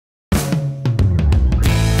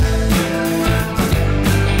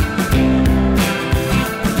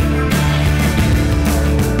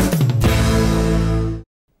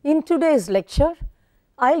In today's lecture,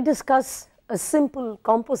 I will discuss a simple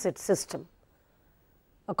composite system,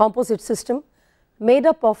 a composite system made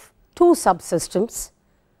up of two subsystems,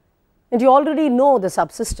 and you already know the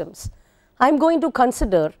subsystems. I am going to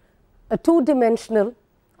consider a two-dimensional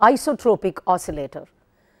isotropic oscillator,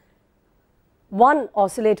 one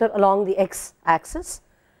oscillator along the x axis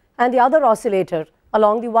and the other oscillator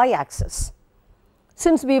along the y axis.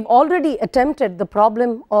 Since we have already attempted the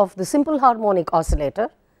problem of the simple harmonic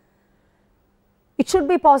oscillator, it should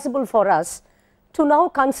be possible for us to now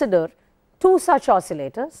consider two such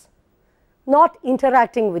oscillators not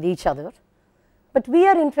interacting with each other, but we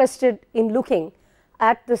are interested in looking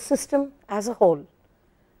at the system as a whole.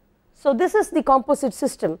 So, this is the composite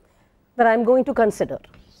system that I am going to consider.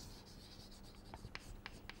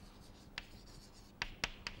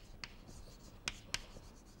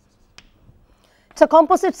 It is a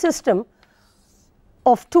composite system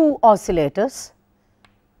of two oscillators.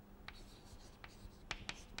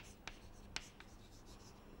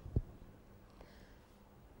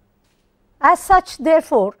 As such,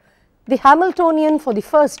 therefore, the Hamiltonian for the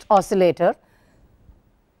first oscillator,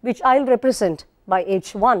 which I will represent by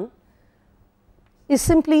H1, is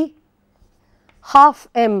simply half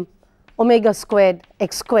m omega squared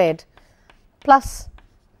x squared plus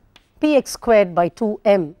px squared by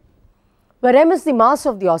 2m, where m is the mass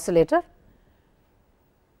of the oscillator,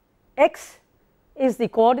 x is the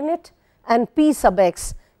coordinate, and p sub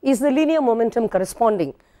x is the linear momentum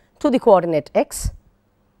corresponding to the coordinate x.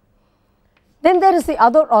 Then there is the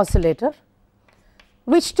other oscillator,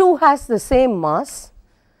 which too has the same mass,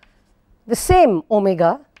 the same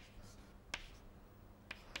omega,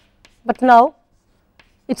 but now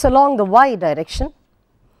it is along the y direction,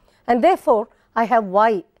 and therefore I have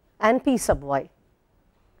y and p sub y.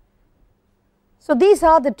 So, these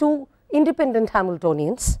are the two independent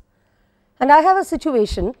Hamiltonians, and I have a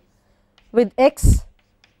situation with x,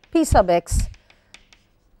 p sub x,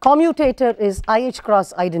 commutator is IH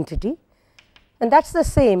cross identity, and that is the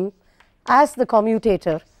same as the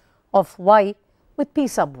commutator of y with p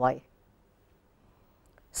sub y.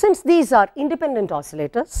 Since these are independent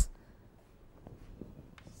oscillators,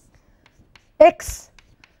 x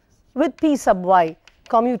with p sub y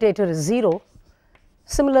commutator is 0,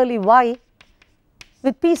 similarly y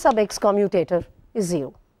with p sub x commutator is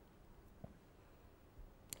 0.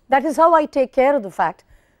 That is how I take care of the fact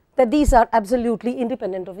that these are absolutely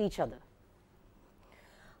independent of each other.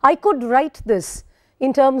 I could write this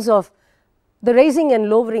in terms of the raising and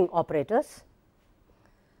lowering operators.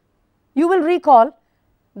 You will recall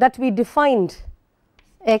that we defined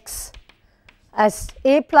x as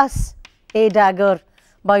a plus a dagger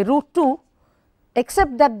by root 2,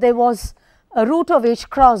 except that there was a root of h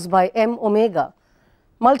cross by m omega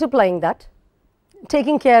multiplying that,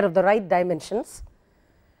 taking care of the right dimensions,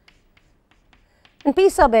 and p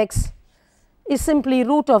sub x is simply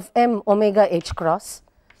root of m omega h cross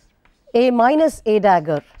a minus a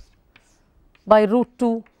dagger by root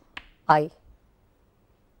 2 I.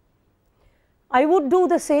 I would do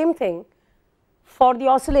the same thing for the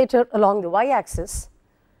oscillator along the y axis,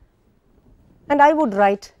 and I would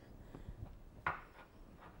write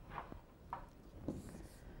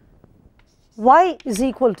y is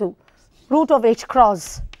equal to root of h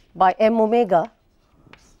cross by m omega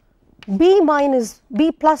b minus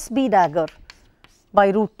b plus b dagger by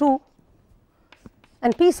root 2,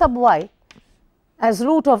 and p sub y as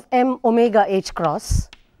root of m omega h cross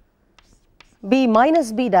b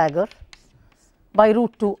minus b dagger by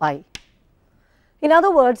root 2 I. In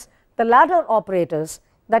other words, the ladder operators,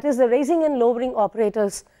 that is the raising and lowering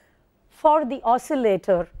operators for the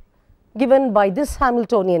oscillator given by this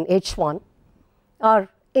Hamiltonian H1 are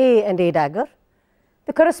a and a dagger.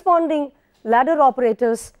 The corresponding ladder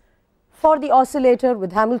operators for the oscillator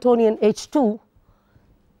with Hamiltonian H2,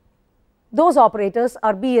 those operators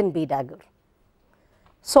are b and b dagger.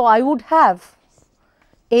 So, I would have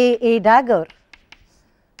a dagger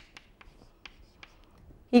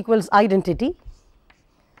equals identity,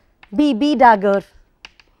 b dagger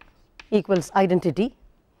equals identity.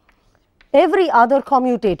 Every other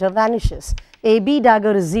commutator vanishes. A b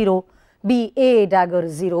dagger is 0, b a dagger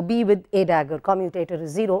is 0, b with a dagger commutator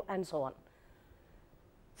is 0, and so on.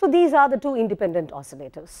 So, these are the two independent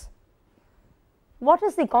oscillators. What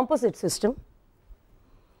is the composite system?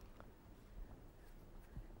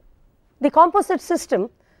 The composite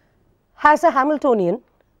system has a Hamiltonian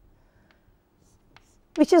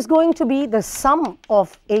which is going to be the sum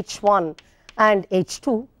of H1 and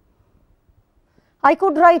H2. I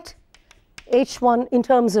could write H1 in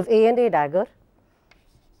terms of a and a dagger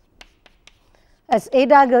as a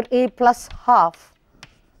dagger a plus half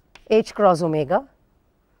h cross omega,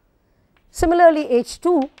 Similarly,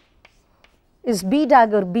 H2 is B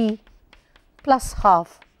dagger B plus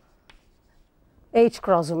half H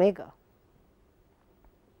cross omega.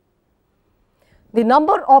 The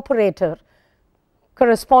number operator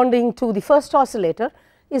corresponding to the first oscillator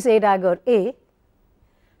is A dagger A,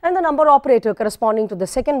 and the number operator corresponding to the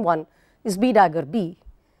second one is B dagger B.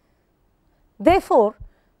 Therefore,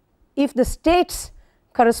 if the states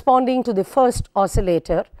corresponding to the first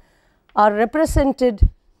oscillator are represented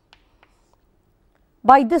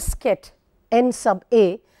by this ket n sub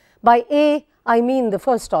A, by A I mean the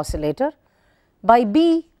first oscillator, by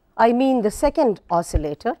B I mean the second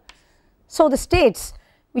oscillator. So, the states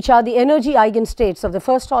which are the energy eigenstates of the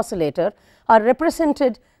first oscillator are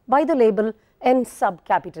represented by the label n sub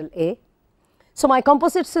capital A. So, my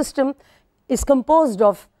composite system is composed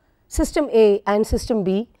of system A and system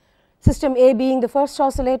B, system A being the first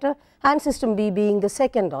oscillator and system B being the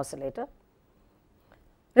second oscillator.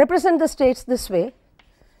 Represent the states this way,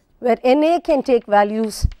 where Na can take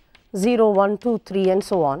values 0, 1, 2, 3 and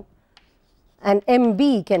so on, and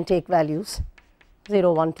Mb can take values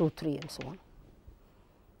 0, 1, 2, 3 and so on.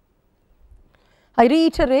 I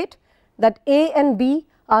reiterate that A and B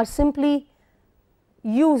are simply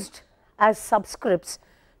used as subscripts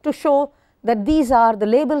to show that these are the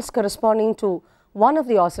labels corresponding to one of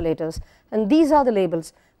the oscillators and these are the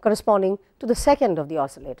labels corresponding to the second of the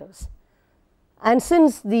oscillators. And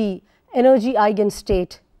since the energy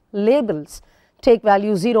eigenstate labels take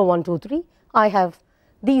value 0, 1, 2, 3, I have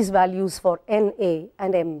these values for Na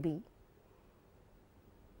and Mb.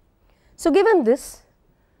 So, given this,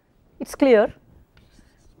 it is clear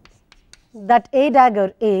that A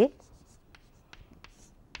dagger A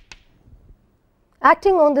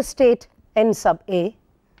acting on the state n sub A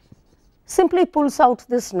simply pulls out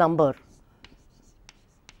this number,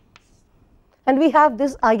 and we have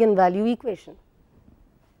this eigenvalue equation.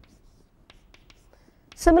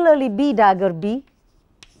 Similarly, B dagger B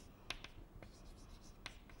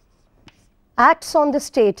acts on the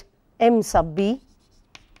state M sub B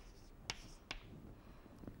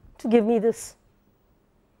to give me this.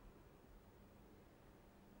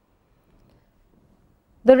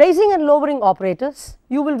 The raising and lowering operators,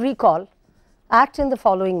 you will recall, act in the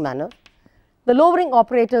following manner. The lowering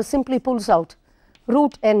operator simply pulls out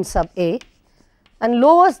root n sub A and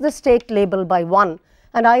lowers the state label by 1,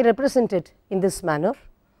 and I represent it in this manner.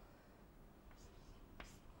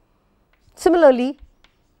 Similarly,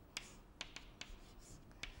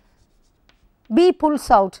 B pulls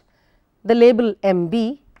out the label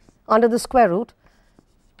Mb under the square root,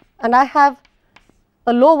 and I have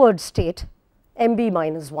a lowered state Mb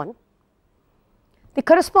minus 1. The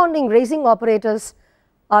corresponding raising operators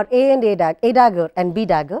are A and A dagger and B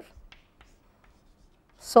dagger,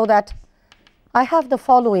 so that I have the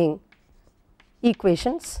following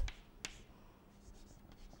equations,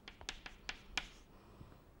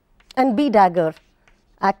 and B dagger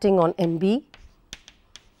acting on Mb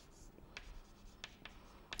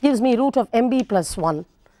gives me root of Mb plus 1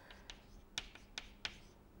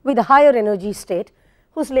 with a higher energy state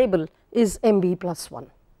whose label is Mb plus 1.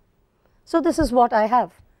 So, this is what I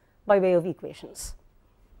have by way of equations.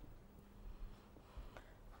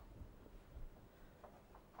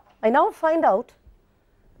 I now find out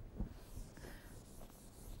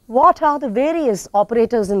what are the various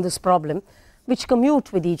operators in this problem which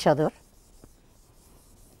commute with each other.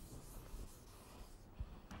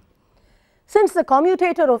 Since the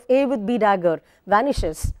commutator of A with B dagger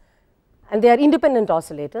vanishes and they are independent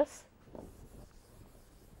oscillators,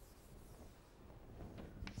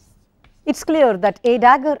 it is clear that A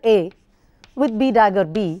dagger A with B dagger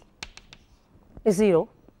B is 0.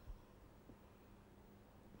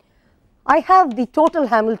 I have the total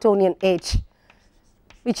Hamiltonian H,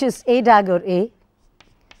 which is A dagger A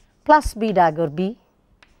plus B dagger B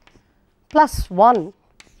plus 1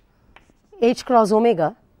 H cross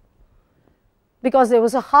omega, because there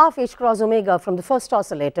was a half H cross omega from the first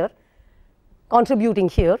oscillator contributing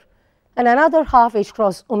here and another half H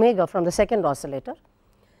cross omega from the second oscillator.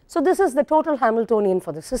 So, this is the total Hamiltonian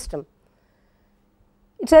for the system.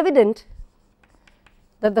 It is evident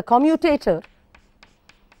that the commutator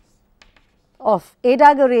of A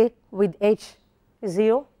dagger A with H is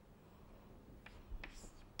 0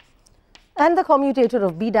 and the commutator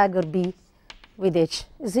of B dagger B with H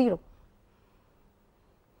is 0.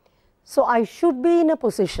 So, I should be in a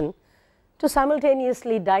position to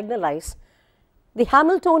simultaneously diagonalize the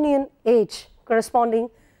Hamiltonian H corresponding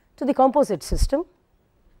to the composite system,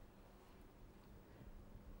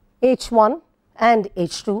 H1 and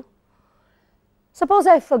H2. Suppose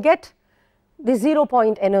I forget the 0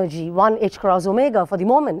 point energy 1 H cross omega for the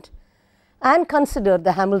moment and consider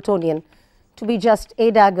the Hamiltonian to be just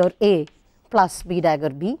A dagger A plus B dagger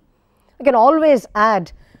B. I can always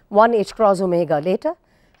add 1 H cross omega later,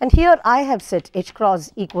 and here I have set H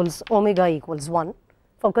cross equals omega equals 1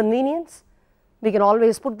 for convenience. We can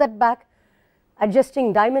always put that back,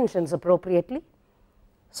 adjusting dimensions appropriately.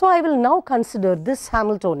 So, I will now consider this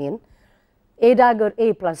Hamiltonian A dagger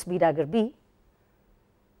A plus B dagger B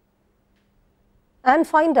and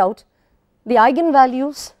find out the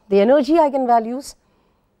eigenvalues, the energy eigenvalues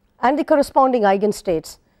and the corresponding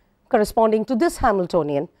eigenstates corresponding to this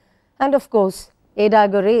Hamiltonian, and of course, A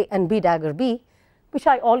dagger A and B dagger B, which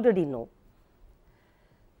I already know.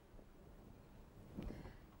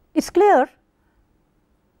 It is clear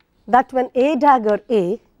that when A dagger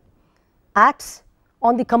A acts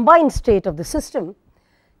on the combined state of the system,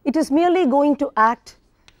 it is merely going to act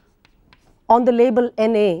on the label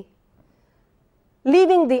Na,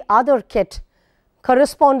 leaving the other ket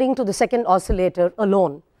corresponding to the second oscillator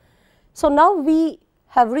alone. So, now we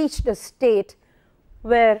have reached a state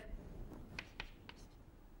where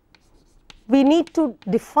we need to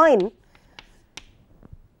define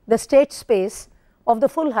the state space of the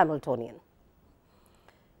full Hamiltonian.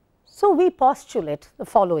 So, we postulate the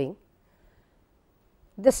following: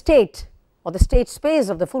 the state or the state space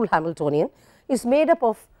of the full Hamiltonian is made up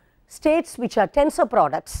of states which are tensor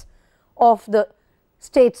products of the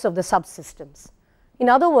states of the subsystems. In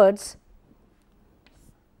other words,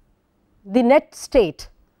 the net state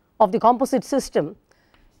of the composite system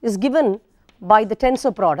is given by the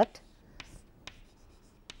tensor product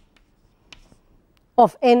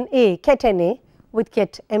of Na, ket Na with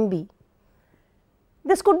ket Mb.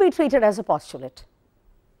 This could be treated as a postulate.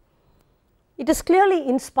 It is clearly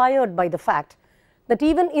inspired by the fact that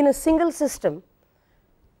even in a single system,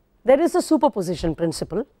 there is a superposition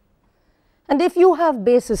principle, and if you have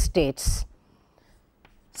basis states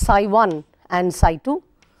psi 1 and psi 2,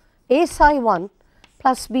 A psi 1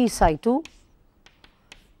 plus B psi 2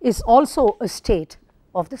 is also a state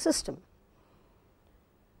of the system.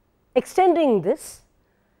 Extending this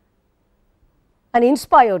and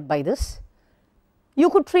inspired by this, you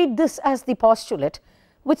could treat this as the postulate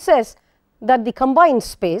which says that the combined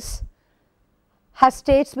space has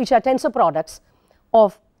states which are tensor products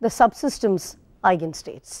of the subsystem's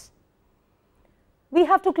eigenstates. We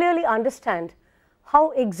have to clearly understand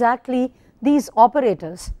how exactly these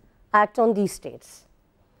operators act on these states.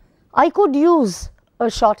 I could use a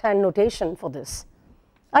shorthand notation for this.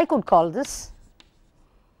 I could call this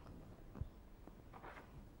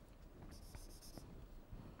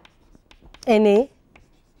Na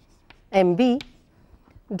Mb.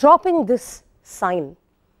 Dropping this sign,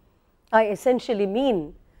 I essentially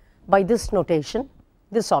mean by this notation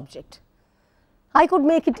this object. I could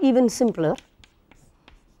make it even simpler,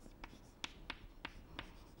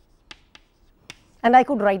 and I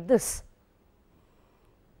could write this.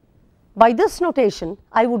 By this notation,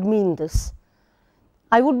 I would mean this.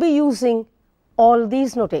 I would be using all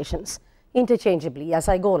these notations interchangeably as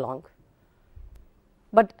I go along,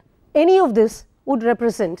 but any of this would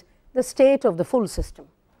represent the state of the full system.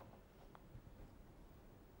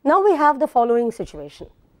 Now, we have the following situation.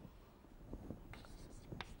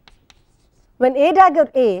 When A dagger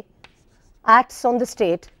A acts on the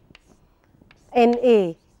state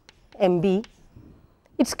Na Mb,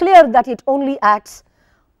 it is clear that it only acts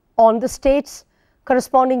on the states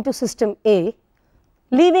corresponding to system A,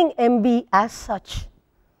 leaving Mb as such.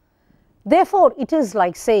 Therefore, it is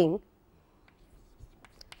like saying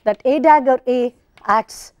that A dagger A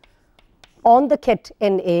acts on the ket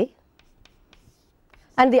Na,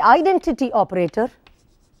 and the identity operator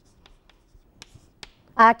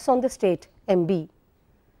acts on the state Mb.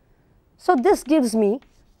 So, this gives me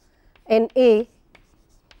Na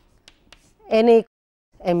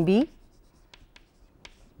Mb.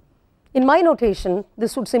 In my notation,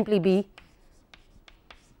 this would simply be,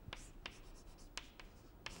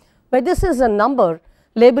 where this is a number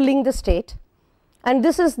labeling the state and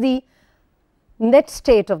this is the net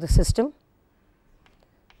state of the system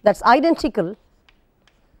that is identical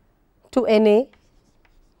to Na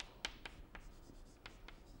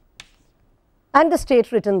and the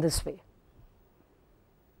state written this way.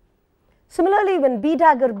 Similarly, when B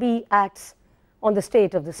dagger B acts on the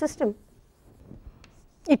state of the system,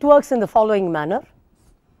 it works in the following manner.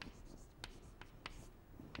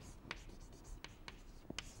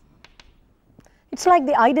 It is like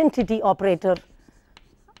the identity operator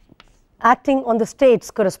acting on the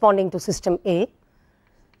states corresponding to system A,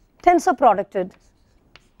 tensor producted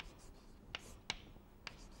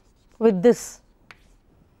with this,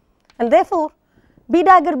 and therefore, B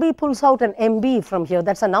dagger B pulls out an Mb from here,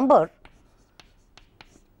 that is a number,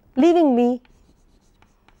 leaving me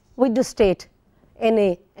with the state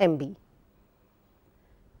NA MB.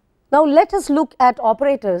 Now, let us look at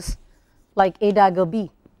operators like A dagger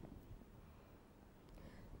B.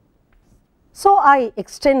 So, I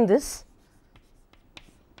extend this.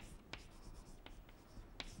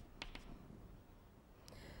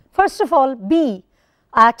 First of all, B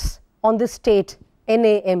acts on the state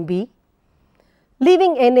NA MB,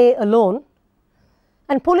 leaving NA alone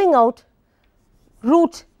and pulling out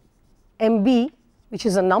root MB, which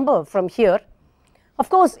is a number from here. Of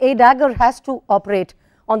course, A dagger has to operate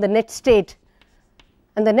on the net state,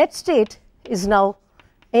 and the net state is now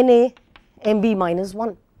NA MB minus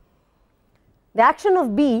 1. The action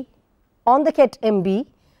of B on the ket MB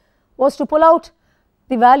was to pull out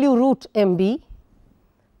the value root MB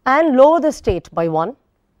and lower the state by 1,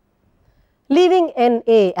 leaving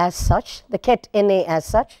NA as such, the ket NA as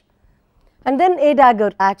such, and then A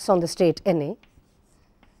dagger acts on the state NA.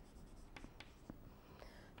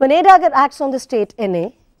 When A dagger acts on the state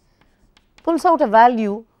NA, pulls out a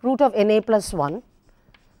value root of NA plus 1,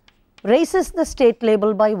 raises the state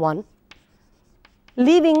label by 1,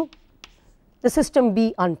 leaving the system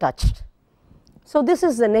B untouched. So, this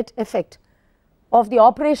is the net effect of the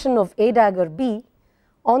operation of A dagger B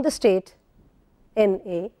on the state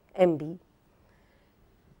NA MB.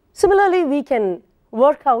 Similarly, we can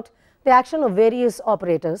work out the action of various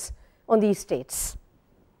operators on these states.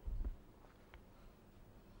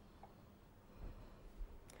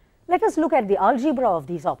 Let us look at the algebra of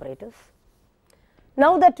these operators.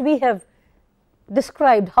 Now that we have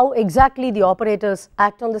described how exactly the operators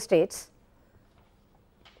act on the states,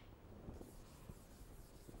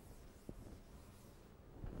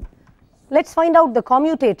 let us find out the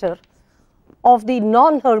commutator of the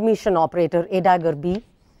non-Hermitian operator A dagger B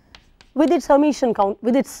with its Hermitian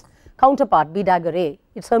counterpart B dagger A,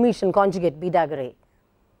 its Hermitian conjugate B dagger A.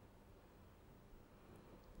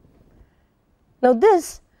 Now,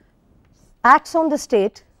 this acts on the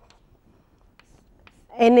state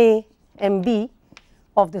NA MB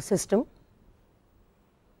of the system,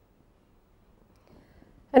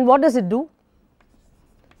 and what does it do?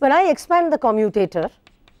 When I expand the commutator,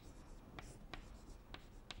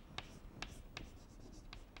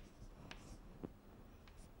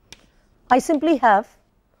 I simply have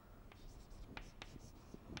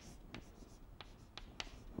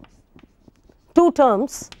two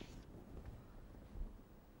terms,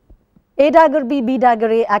 A dagger B, B dagger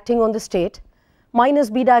A acting on the state, minus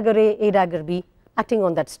B dagger A dagger B acting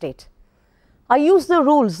on that state. I use the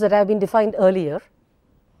rules that have been defined earlier.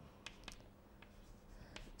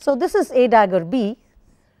 So, this is A dagger B,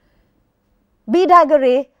 B dagger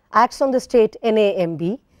A acts on the state NA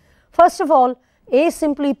MB. First of all, A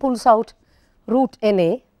simply pulls out root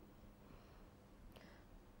NA,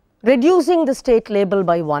 reducing the state label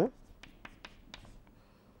by 1.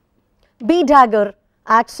 B dagger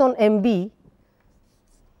acts on MB,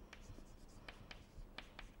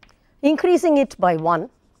 increasing it by 1.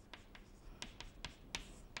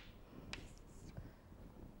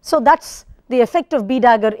 So, that is the effect of B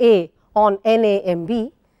dagger A on NA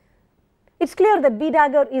MB. It is clear that B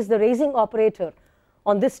dagger is the raising operator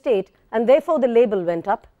on this state, and therefore, the label went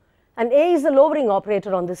up, and A is the lowering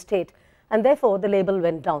operator on this state, and therefore, the label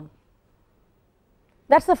went down.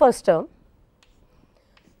 That is the first term.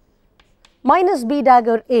 Minus B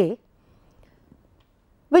dagger A,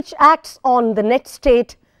 which acts on the net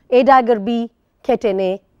state A dagger B ket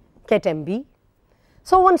NA ket MB.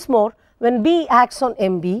 So, once more, when B acts on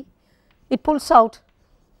MB, it pulls out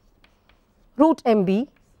root MB,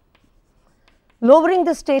 lowering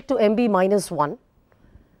the state to MB minus 1,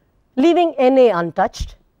 leaving NA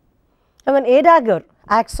untouched, and when A dagger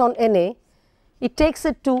acts on NA, it takes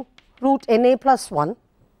it to root NA plus 1,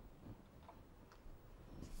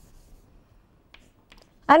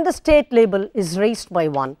 and the state label is raised by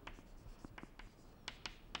 1.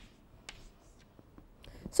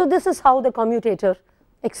 So, this is how the commutator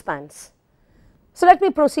expands. So, let me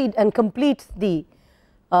proceed and complete the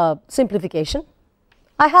simplification.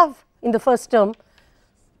 I have in the first term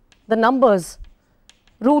the numbers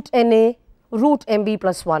root NA, root MB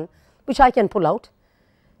plus 1, which I can pull out,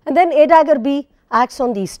 and then A dagger B acts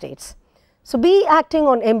on these states. So, B acting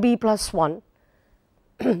on MB plus 1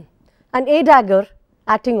 and A dagger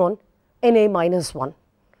acting on NA minus 1.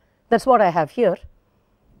 That is what I have here.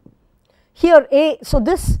 Here A, so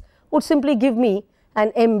this would simply give me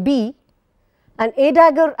an MB, and A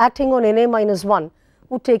dagger acting on NA minus 1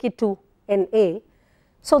 would take it to NA.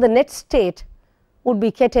 So, the net state would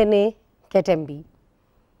be ket NA ket MB.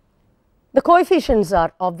 The coefficients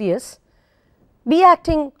are obvious. B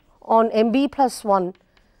acting on MB plus 1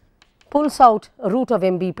 pulls out a root of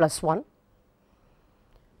MB plus 1,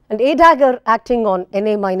 and A dagger acting on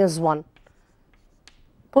Na minus 1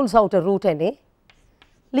 pulls out a root Na,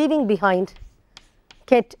 leaving behind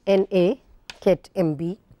ket Na, ket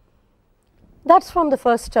Mb. That is from the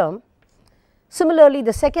first term. Similarly,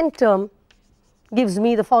 the second term gives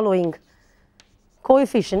me the following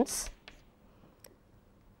coefficients: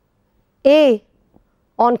 A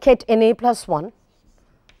on ket Na plus 1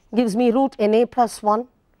 gives me root Na plus 1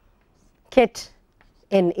 ket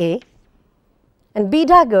Na, and B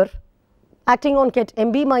dagger acting on ket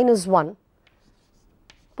Mb minus 1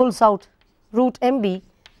 pulls out root Mb,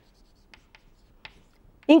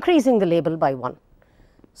 increasing the label by 1.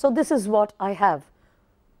 So, this is what I have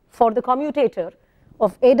for the commutator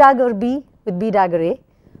of A dagger B with B dagger A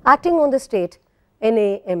acting on the state Na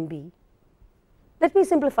Mb. Let me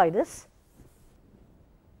simplify this.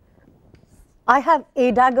 I have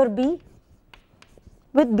A dagger B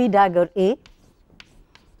with B dagger A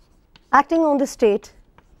acting on the state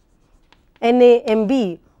Na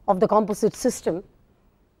Mb of the composite system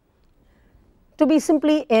to be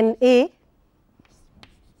simply Na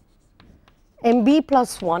Mb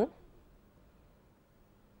plus 1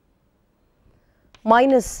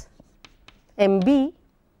 minus Mb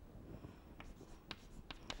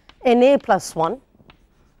Na plus 1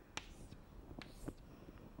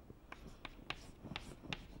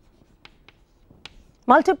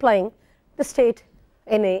 multiplying the state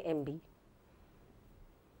Na Mb.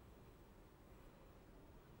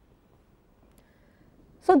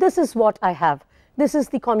 So, this is what I have. This is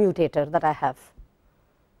the commutator that I have.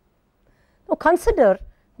 Now, consider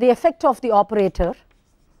the effect of the operator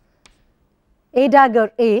A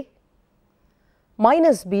dagger A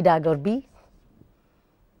minus B dagger B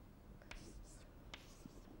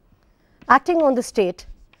acting on the state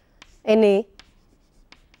Na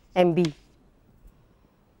Mb.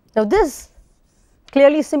 Now, this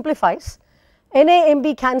clearly simplifies. Na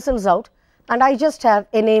Mb cancels out and I just have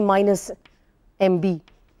Na minus Mb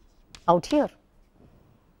out here.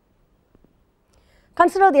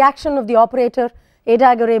 Consider the action of the operator A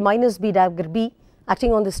dagger A minus B dagger B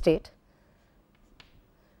acting on the state.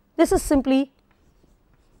 This is simply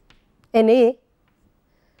Na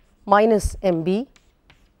minus Mb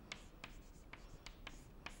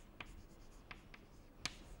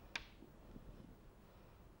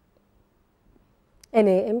Na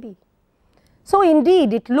Mb. So,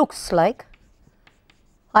 indeed it looks like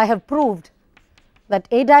I have proved that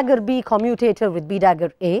A dagger B commutator with B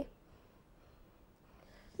dagger A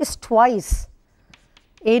is twice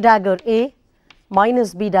A dagger A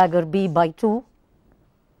minus B dagger B by 2.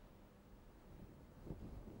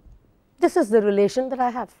 This is the relation that I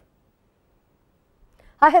have.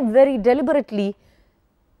 I have very deliberately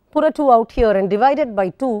put a 2 out here and divided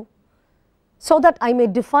by 2 so that I may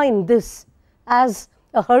define this as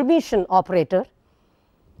a Hermitian operator,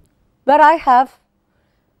 where I have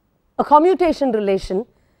a commutation relation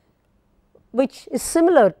which is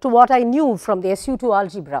similar to what I knew from the SU2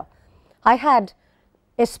 algebra. I had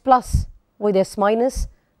S plus with S minus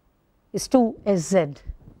is 2 Sz.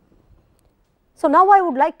 So, now I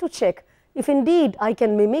would like to check if indeed I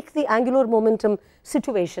can mimic the angular momentum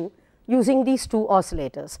situation using these two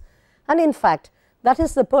oscillators, and in fact that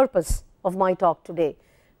is the purpose of my talk today.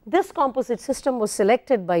 This composite system was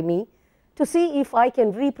selected by me to see if I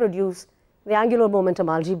can reproduce the angular momentum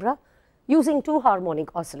algebra using two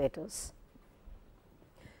harmonic oscillators.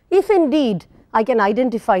 If indeed I can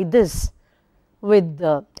identify this with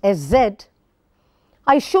Sz,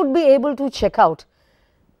 I should be able to check out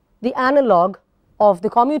the analog of the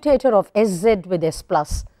commutator of Sz with S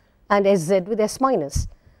plus and Sz with S minus,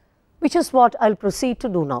 which is what I will proceed to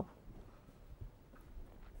do now.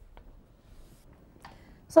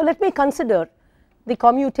 So, let me consider the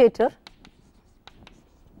commutator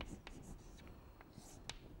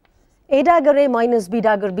A dagger A minus B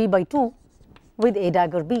dagger B by 2 with A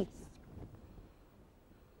dagger B.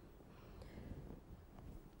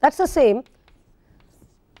 That is the same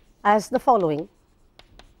as the following.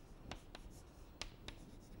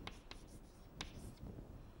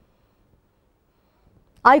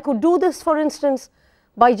 I could do this, for instance,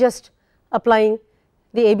 by just applying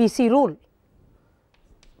the ABC rule.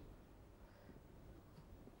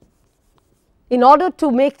 In order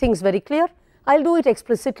to make things very clear, I will do it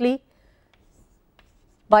explicitly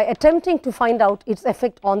by attempting to find out its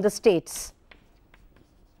effect on the states.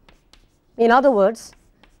 In other words,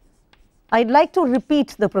 I would like to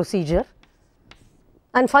repeat the procedure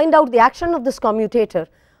and find out the action of this commutator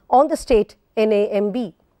on the state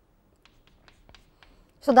NAMB.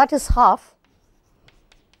 So, that is half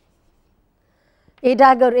A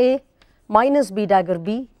dagger A minus B dagger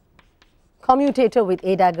B commutator with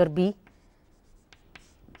A dagger B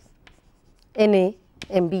Na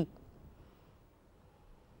Mb.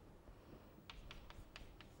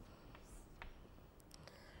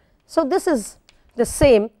 So, this is the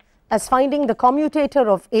same as finding the commutator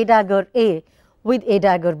of A dagger A with A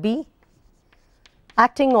dagger B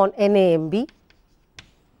acting on NaMb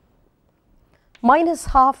minus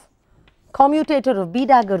half commutator of B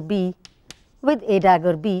dagger B with A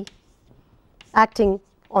dagger B acting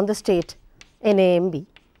on the state NaMb.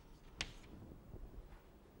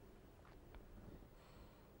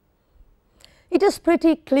 It is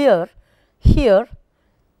pretty clear here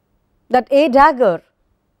that A dagger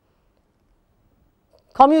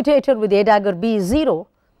commutator with A dagger B is 0.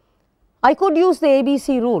 I could use the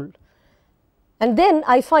ABC rule, and then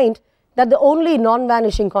I find that the only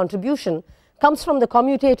non-vanishing contribution comes from the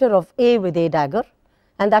commutator of A with A dagger,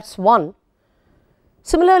 and that is 1.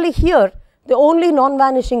 Similarly, here the only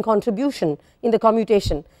non-vanishing contribution in the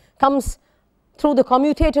commutation comes through the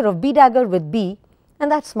commutator of B dagger with B,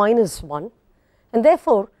 and that is minus 1, and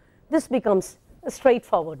therefore, this becomes a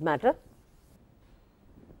straightforward matter.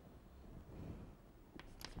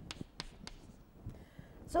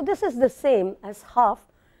 So, this is the same as half.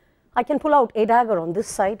 I can pull out A dagger on this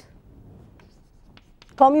side,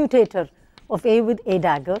 commutator of A with A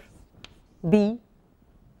dagger B,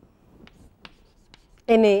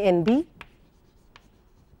 NaNb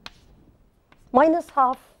minus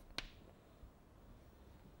half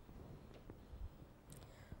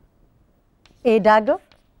A dagger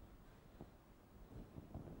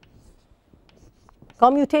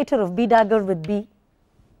commutator of B dagger with B,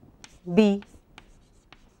 B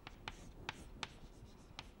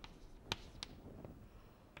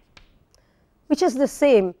which is the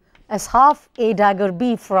same as half A dagger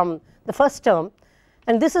B from the first term,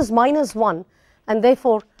 and this is minus 1, and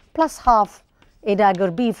therefore, plus half A dagger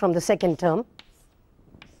B from the second term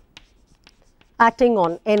acting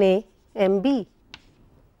on NaMb,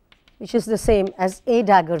 which is the same as A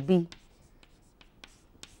dagger B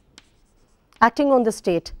acting on the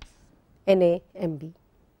state NaMb.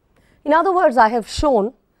 In other words, I have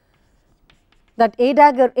shown that A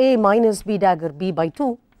dagger A minus B dagger B by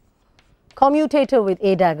 2 commutator with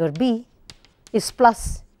A dagger B is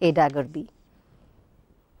plus A dagger B.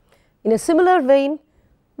 In a similar vein,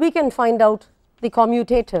 we can find out the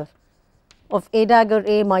commutator of A dagger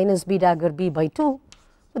A minus B dagger B by 2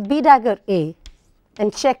 with B dagger A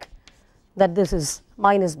and check that this is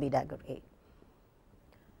minus B dagger A.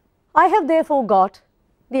 I have therefore got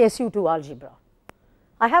the SU2 algebra.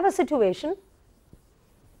 I have a situation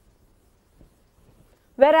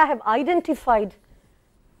where I have identified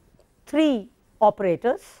 3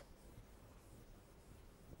 operators,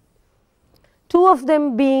 2 of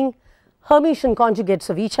them being Hermitian conjugates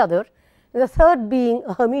of each other, and the third being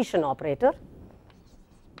a Hermitian operator,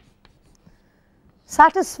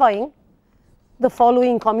 satisfying the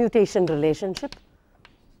following commutation relationship.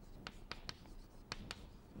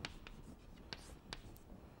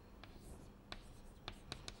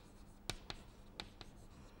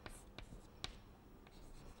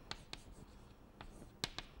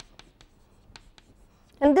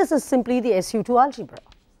 And this is simply the SU2 algebra.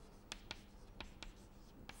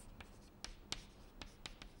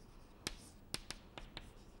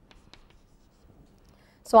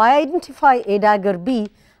 So, I identify A dagger B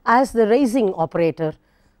as the raising operator,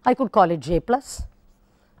 I could call it J plus,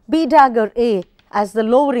 B dagger A as the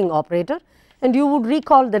lowering operator, and you would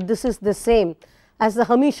recall that this is the same as the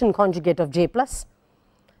Hermitian conjugate of J plus,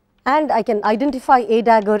 and I can identify A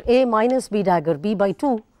dagger A minus B dagger B by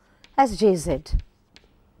 2 as Jz.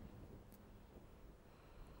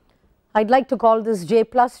 I would like to call this J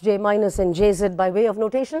plus, J minus and Jz by way of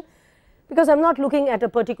notation, because I am not looking at a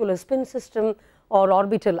particular spin system or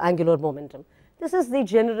orbital angular momentum. This is the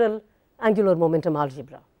general angular momentum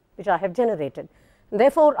algebra which I have generated, and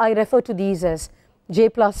therefore, I refer to these as J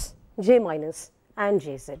plus, J minus and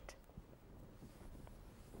Jz.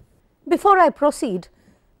 Before I proceed,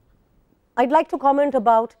 I would like to comment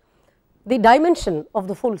about the dimension of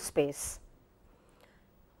the full space.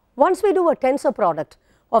 Once we do a tensor product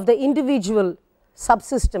of the individual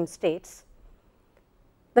subsystem states,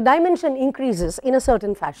 the dimension increases in a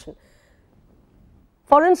certain fashion.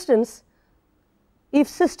 For instance, if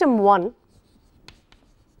system 1,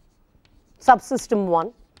 subsystem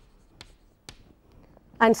 1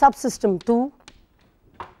 and subsystem 2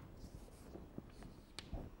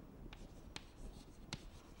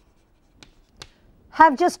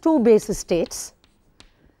 have just 2 basis states,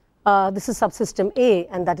 this is subsystem A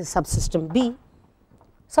and that is subsystem B.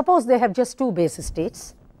 Suppose they have just 2 basis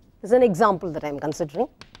states. This is an example that I am considering.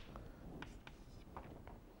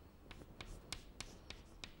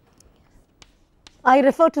 I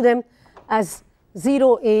refer to them as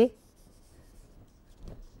 0A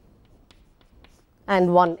and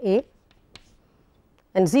 1A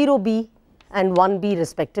and 0B and 1B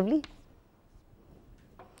respectively.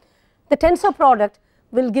 The tensor product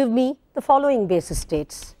will give me the following basis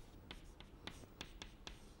states.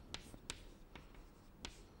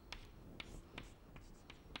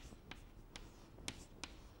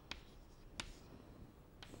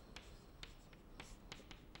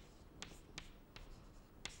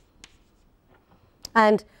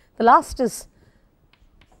 And the last is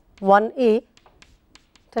 1A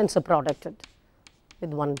tensor producted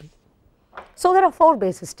with 1B. So there are 4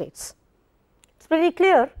 basis states. It's pretty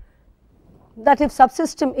clear that if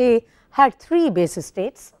subsystem A had 3 basis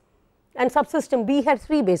states and subsystem B had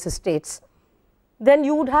 3 basis states, then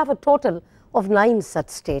you would have a total of 9 such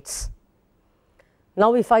states.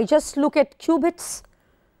 Now if I just look at qubits,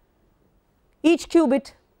 each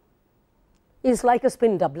qubit is like a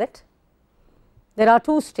spin doublet. There are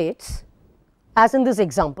 2 states as in this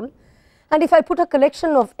example, and if I put a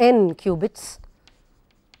collection of n qubits,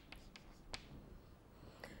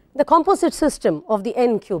 the composite system of the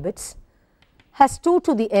n qubits has 2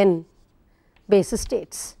 to the n basis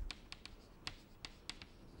states.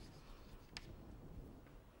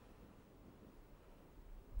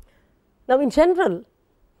 Now in general,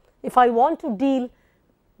 if I want to deal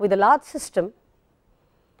with a large system,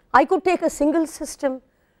 I could take a single system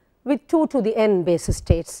with 2 to the n basis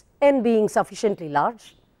states, n being sufficiently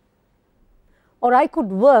large, or I could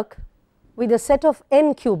work with a set of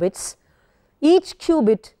n qubits, each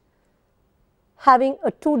qubit having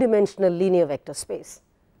a 2-dimensional linear vector space,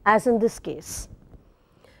 as in this case.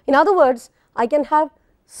 In other words, I can have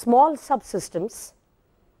small subsystems,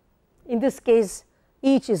 in this case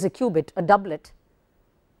each is a qubit, a doublet.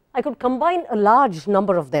 I could combine a large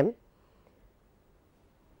number of them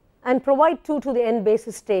and provide 2 to the n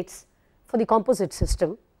basis states for the composite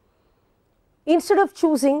system, instead of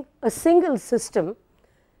choosing a single system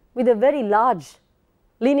with a very large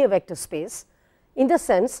linear vector space, in the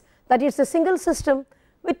sense that it is a single system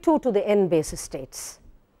with 2 to the n basis states.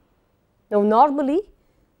 Now normally,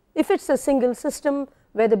 if it is a single system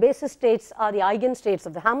where the basis states are the eigenstates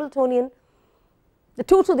of the Hamiltonian, the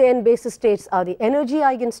 2 to the n basis states are the energy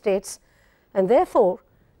eigenstates, and therefore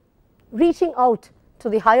reaching out to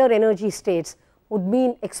the higher energy states would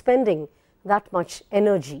mean expending that much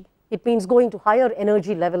energy. It means going to higher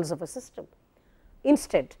energy levels of a system.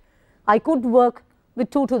 Instead, I could work with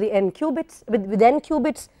 2 to the n qubits, with n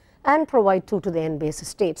qubits, and provide 2 to the n basis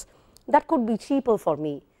states. That could be cheaper for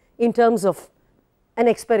me in terms of an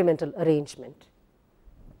experimental arrangement.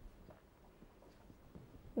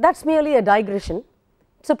 That is merely a digression.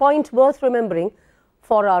 It is a point worth remembering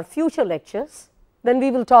for our future lectures, when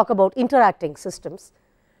we will talk about interacting systems.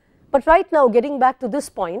 But right now, getting back to this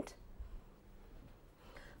point,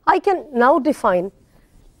 I can now define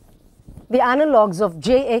the analogues of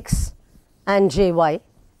Jx and Jy.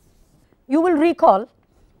 You will recall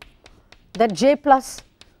that J plus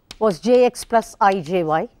was Jx plus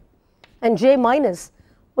Ijy and J minus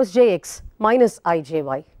was Jx minus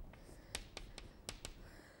Ijy.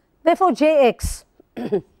 Therefore, Jx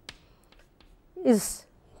is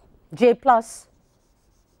J plus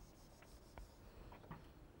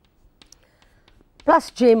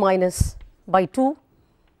J minus by 2,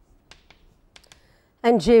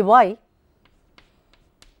 and Jy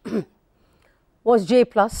was J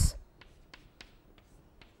plus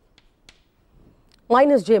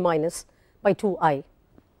minus J minus by 2i,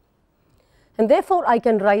 and therefore I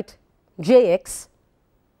can write Jx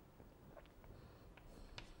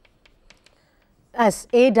as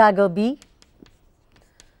A dagger B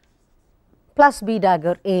plus B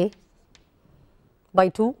dagger A by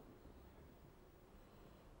 2,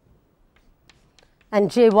 and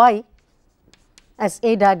Jy as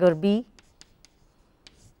A dagger B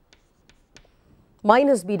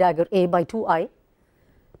minus B dagger A by 2i.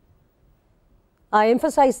 I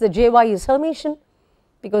emphasize that Jy is Hermitian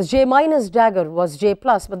because J minus dagger was J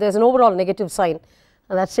plus, but there is an overall negative sign,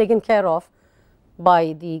 and that is taken care of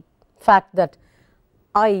by the fact that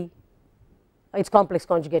I, its complex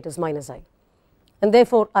conjugate is minus I, and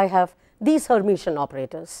therefore I have these Hermitian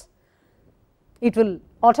operators. It will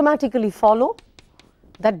automatically follow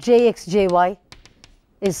that Jx Jy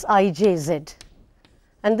is Ijz,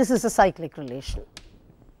 and this is a cyclic relation.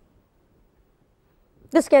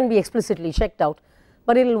 This can be explicitly checked out,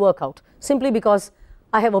 but it will work out simply because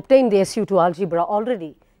I have obtained the SU2 algebra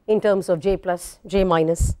already in terms of J plus, J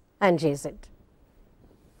minus and Jz.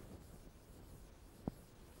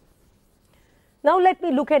 Now let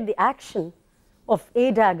me look at the action of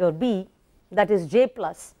A dagger B, that is J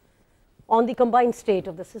plus, on the combined state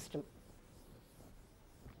of the system.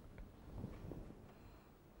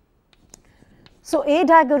 So, A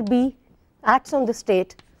dagger B acts on the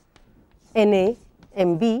state Na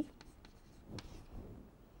MB.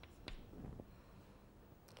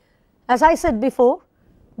 As I said before,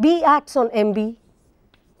 B acts on MB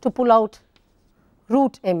to pull out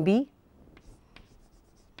root MB,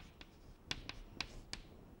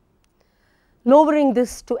 lowering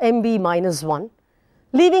this to MB minus 1,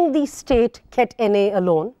 leaving the state ket Na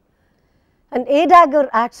alone, and A dagger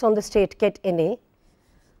acts on the state ket Na,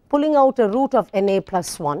 pulling out a root of Na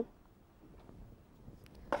plus 1,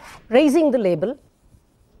 raising the label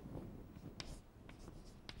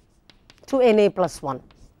to Na plus 1.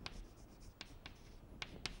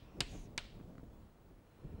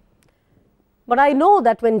 But I know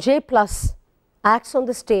that when J plus acts on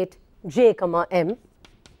the state J comma M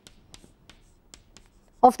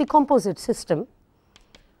of the composite system,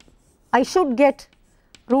 I should get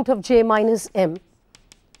root of J minus M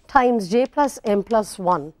times J plus M plus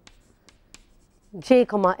 1 J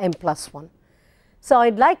comma M plus 1. So, I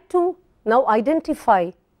would like to now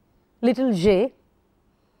identify little j.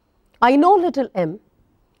 I know little m.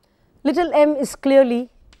 Little m is clearly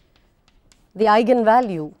the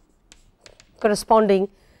eigenvalue corresponding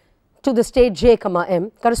to the state j comma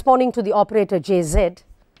m, corresponding to the operator jz.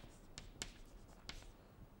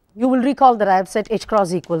 You will recall that I have set h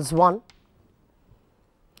cross equals 1,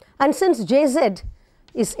 and since jz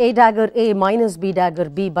is A dagger A minus B dagger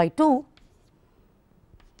B by 2,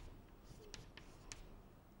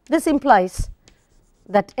 this implies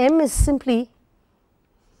that m is simply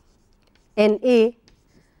Na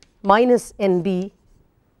minus Nb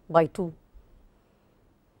by 2,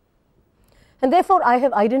 and therefore I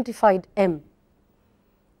have identified m.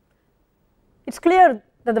 It is clear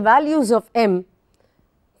that the values of m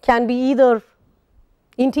can be either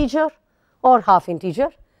integer or half integer,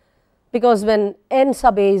 because when n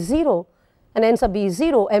sub a is 0 and n sub b is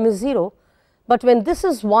 0, m is 0, but when this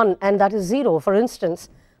is 1 and that is 0, for instance,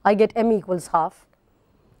 I get m equals half.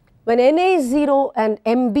 When Na is 0 and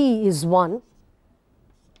Mb is 1,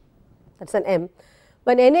 that is an m.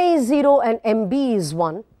 When Na is 0 and Mb is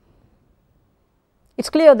 1, it is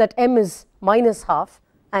clear that m is minus half,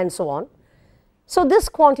 and so on. So, this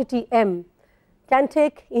quantity m can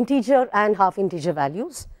take integer and half integer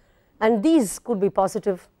values, and these could be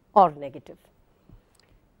positive or negative.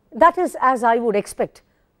 That is as I would expect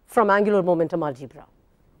from angular momentum algebra.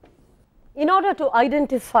 In order to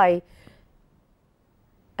identify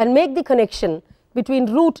and make the connection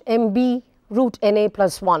between root Mb root Na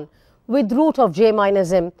plus 1 with root of j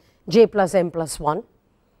minus m j plus m plus 1,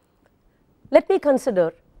 let me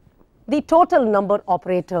consider the total number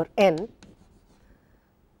operator n,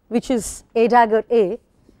 which is A dagger A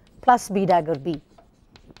plus B dagger B.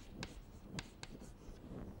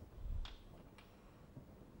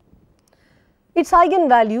 Its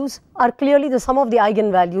eigenvalues are clearly the sum of the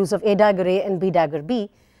eigenvalues of A dagger A and B dagger B.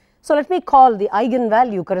 So, let me call the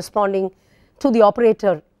eigenvalue corresponding to the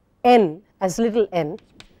operator n as little n,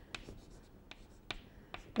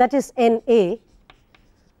 that is Na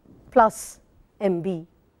plus Mb.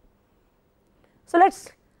 So, let us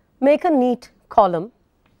make a neat column,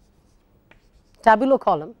 tabular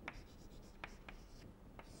column,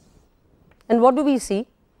 and what do we see?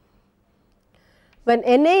 When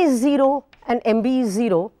Na is 0 and Mb is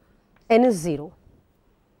 0, n is 0.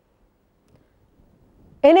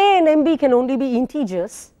 Na and Mb can only be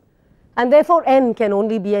integers, and therefore n can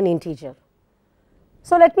only be an integer.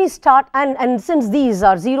 So, let me start, and since these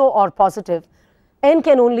are 0 or positive, n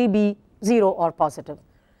can only be 0 or positive.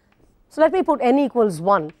 So, let me put n equals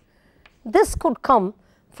 1. This could come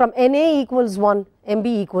from Na equals 1, Mb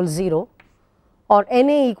equals 0, or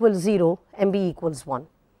Na equals 0, Mb equals 1.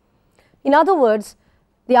 In other words,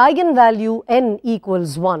 the eigenvalue n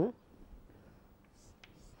equals 1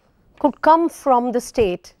 could come from the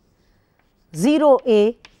state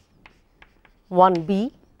 0a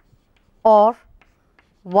 1b or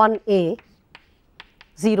 1a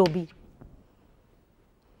 0b.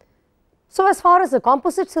 So, as far as the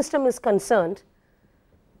composite system is concerned,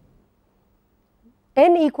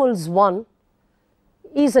 n equals 1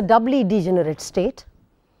 is a doubly degenerate state.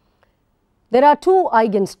 There are two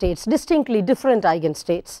eigenstates, distinctly different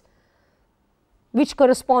eigenstates, which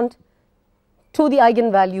correspond to the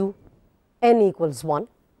eigenvalue n equals 1.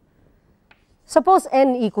 Suppose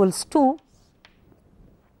n equals 2,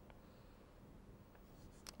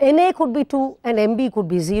 Na could be 2 and Mb could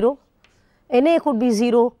be 0, Na could be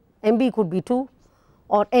 0, Mb could be 2,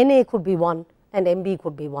 or Na could be 1 and Mb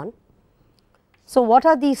could be 1. So, what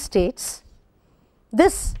are these states?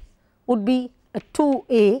 This would be a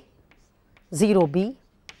 2a 0b.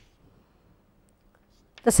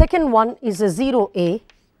 The second one is a 0a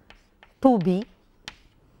 2b.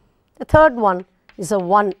 The third one is a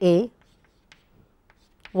 1A,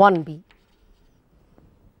 1B.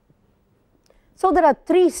 So, there are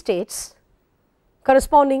 3 states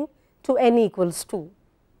corresponding to n equals 2.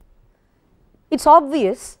 It is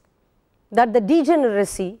obvious that the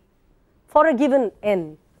degeneracy for a given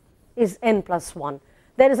n is n plus 1.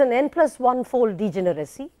 There is an n plus 1 fold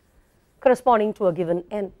degeneracy corresponding to a given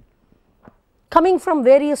n, coming from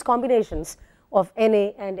various combinations of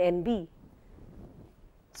NA and NB.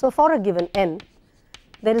 So, for a given n,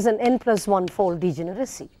 there is an n plus 1 fold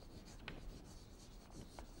degeneracy.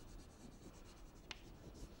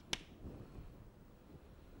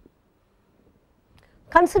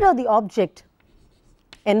 Consider the object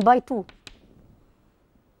n by 2.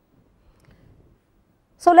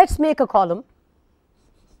 So, let us make a column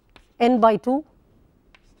n by 2,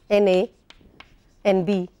 NA,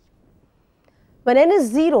 NB. When n is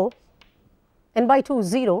 0, n by 2 is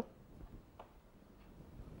 0,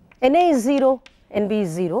 NA is 0, NB is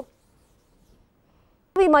 0.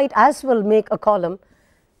 We might as well make a column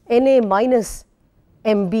NA minus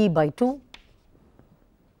MB by 2.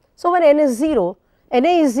 So, when n is 0, NA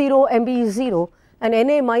is 0, MB is 0, and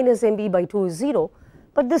NA minus MB by 2 is 0,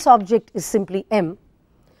 but this object is simply M.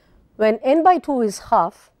 When n by 2 is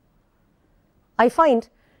half, I find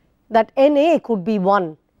that NA could be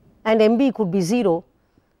 1 and MB could be 0,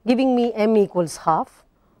 giving me M equals half,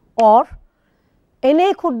 or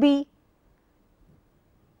NA could be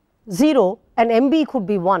 0 and MB could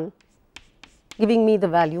be 1, giving me the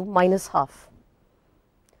value minus half.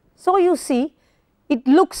 So, you see, it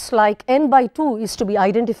looks like n by 2 is to be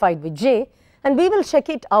identified with j, and we will check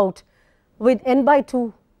it out with n by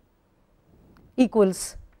 2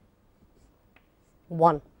 equals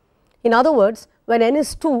 1. In other words, when n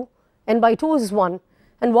is 2, n by 2 is 1,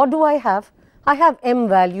 and what do I have? I have m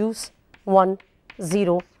values 1,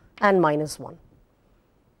 0 and minus 1.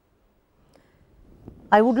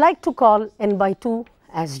 I would like to call n by 2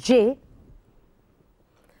 as j.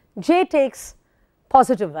 J takes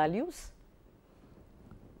positive values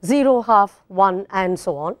 0, half, 1 and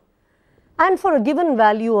so on, and for a given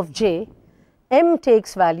value of j, m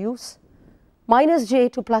takes values minus j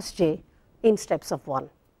to plus j in steps of 1.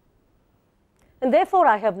 And therefore,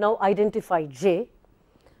 I have now identified j.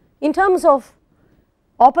 In terms of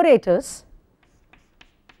operators,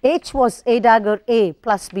 H was A dagger A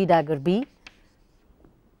plus B dagger B,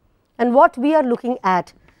 and what we are looking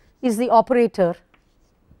at is the operator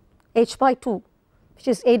H by 2, which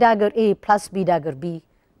is A dagger A plus B dagger B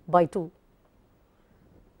by 2.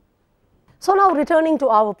 So, now returning to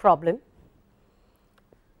our problem,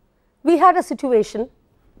 we had a situation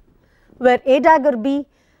where A dagger B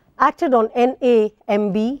acted on NA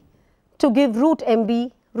MB to give root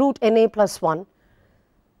MB root NA plus 1,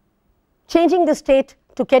 changing the state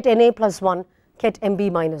to ket NA plus 1, ket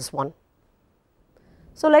MB minus 1.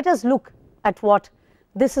 So, let us look at what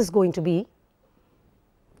this is going to be.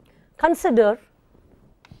 Consider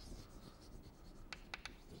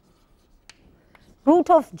root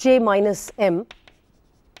of j minus m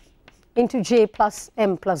into j plus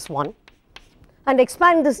m plus 1 and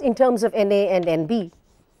expand this in terms of NA and NB.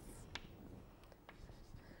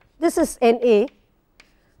 This is NA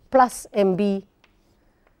plus MB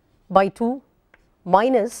by 2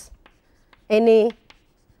 minus NA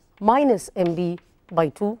minus MB by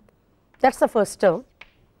 2. That is the first term.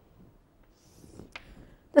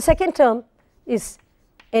 The second term is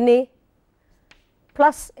NA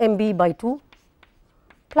plus MB by 2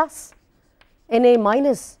 plus NA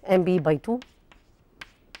minus MB by 2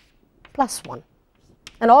 plus 1,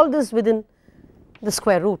 and all this within the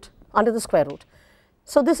square root, under the square root.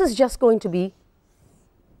 So, this is just going to be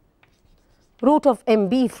root of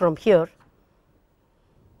MB from here,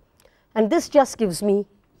 and this just gives me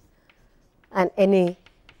an NA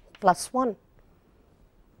plus 1,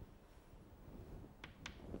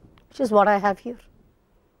 which is what I have here.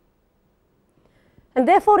 And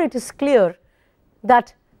therefore, it is clear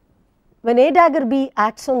that when A dagger B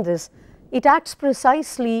acts on this, it acts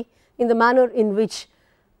precisely in the manner in which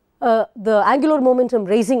the angular momentum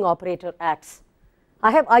raising operator acts.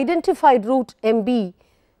 I have identified root MB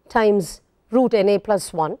times root NA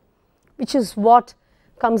plus 1, which is what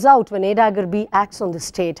comes out when A dagger B acts on the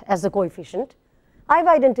state as the coefficient. I have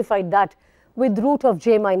identified that with root of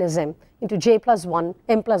j minus m into j plus 1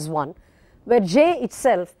 m plus 1, where j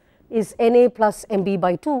itself is NA plus MB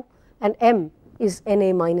by 2 and m is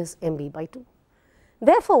NA minus MB by 2.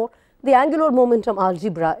 Therefore, the angular momentum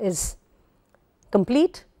algebra is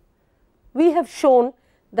complete. We have shown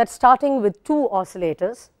that starting with two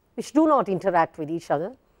oscillators which do not interact with each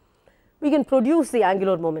other, we can produce the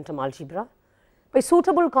angular momentum algebra by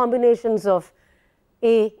suitable combinations of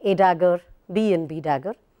A dagger, B and B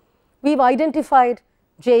dagger. We have identified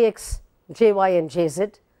Jx, Jy and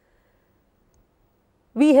Jz.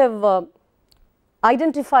 We have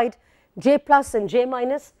identified J plus and J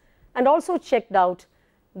minus, and also checked out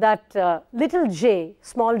that little j,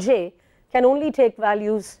 small j, can only take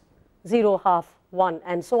values 0, half, 1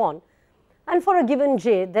 and so on. And for a given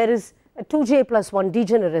j, there is a 2j plus 1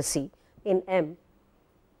 degeneracy in M.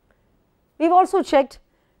 We have also checked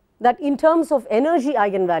that in terms of energy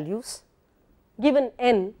eigenvalues, given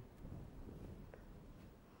n,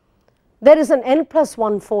 there is an n plus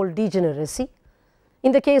 1 fold degeneracy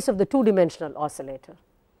in the case of the two-dimensional oscillator.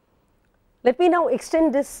 Let me now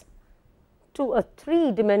extend this to a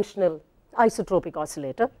three-dimensional isotropic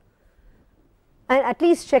oscillator and at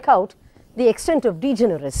least check out the extent of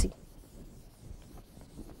degeneracy.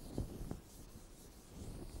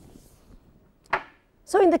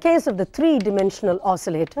 So in the case of the three-dimensional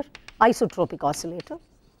oscillator, isotropic oscillator,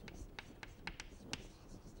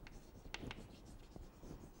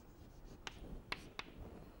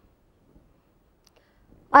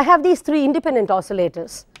 I have these three independent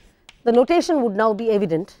oscillators. The notation would now be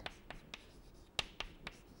evident.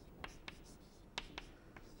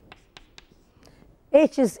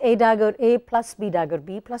 H is A dagger A plus B dagger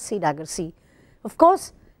B plus C dagger C. Of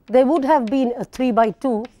course, there would have been a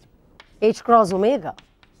 3/2 H cross omega,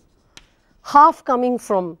 half coming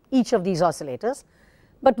from each of these oscillators,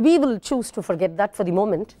 but we will choose to forget that for the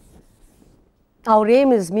moment. Our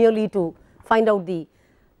aim is merely to find out the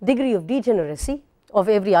degree of degeneracy of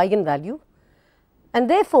every eigenvalue, and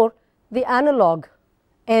therefore the analog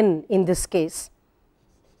n in this case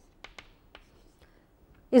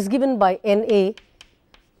is given by Na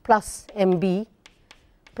plus Mb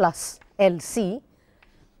plus Lc,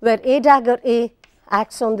 where A dagger A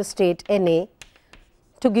acts on the state Na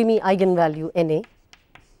to give me eigenvalue Na,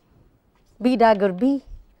 B dagger B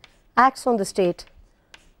acts on the state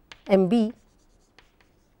Mb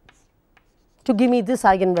to give me this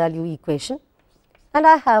eigenvalue equation, and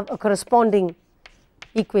I have a corresponding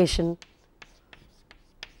equation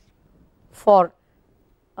for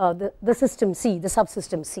the system C, the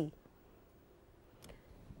subsystem C.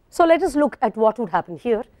 So let us look at what would happen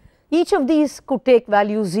here. Each of these could take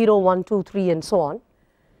values 0, 1, 2, 3 and so on.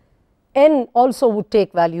 N also would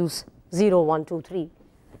take values 0, 1, 2, 3,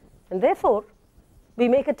 and therefore we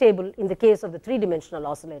make a table in the case of the three-dimensional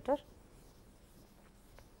oscillator.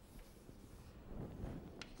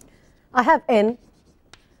 I have N,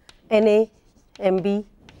 Na, Mb,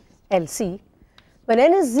 Lc. When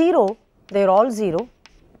n is 0, they are all 0.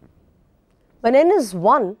 When n is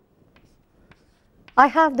 1, I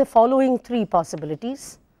have the following three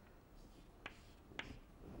possibilities.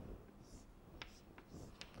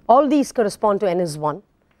 All these correspond to n is 1.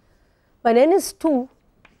 When n is 2,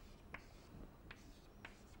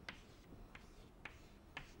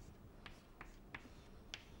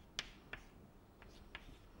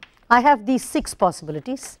 I have these 6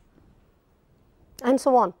 possibilities, and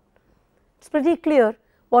so on. It is pretty clear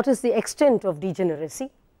what is the extent of degeneracy.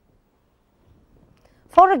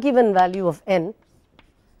 For a given value of n,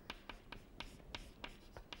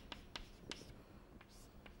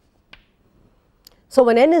 so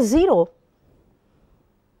when n is 0,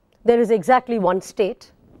 there is exactly one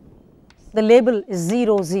state. The label is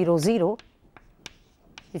 0, 0, 0,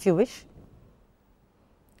 if you wish.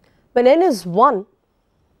 When n is 1,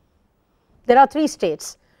 there are 3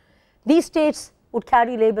 states. These states would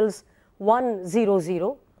carry labels 1, 0,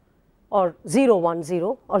 0 or 0, 1,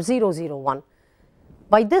 0 or 0, 0, 1.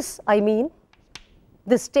 By this I mean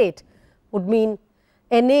this state would mean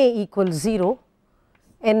Na equals 0,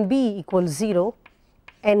 Nb equals 0,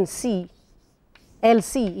 Nc,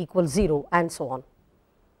 Lc equals 0 and so on.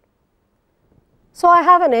 So I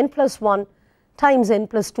have an n plus 1 times n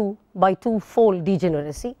plus 2 by 2-fold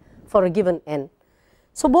degeneracy for a given n.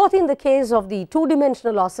 So both in the case of the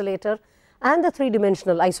two-dimensional oscillator and the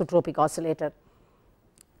three-dimensional isotropic oscillator,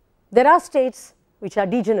 there are states which are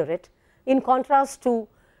degenerate in contrast to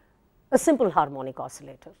a simple harmonic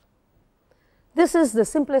oscillator. This is the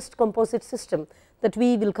simplest composite system that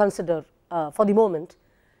we will consider for the moment.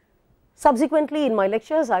 Subsequently in my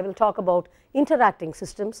lectures I will talk about interacting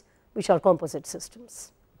systems, which are composite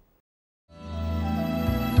systems.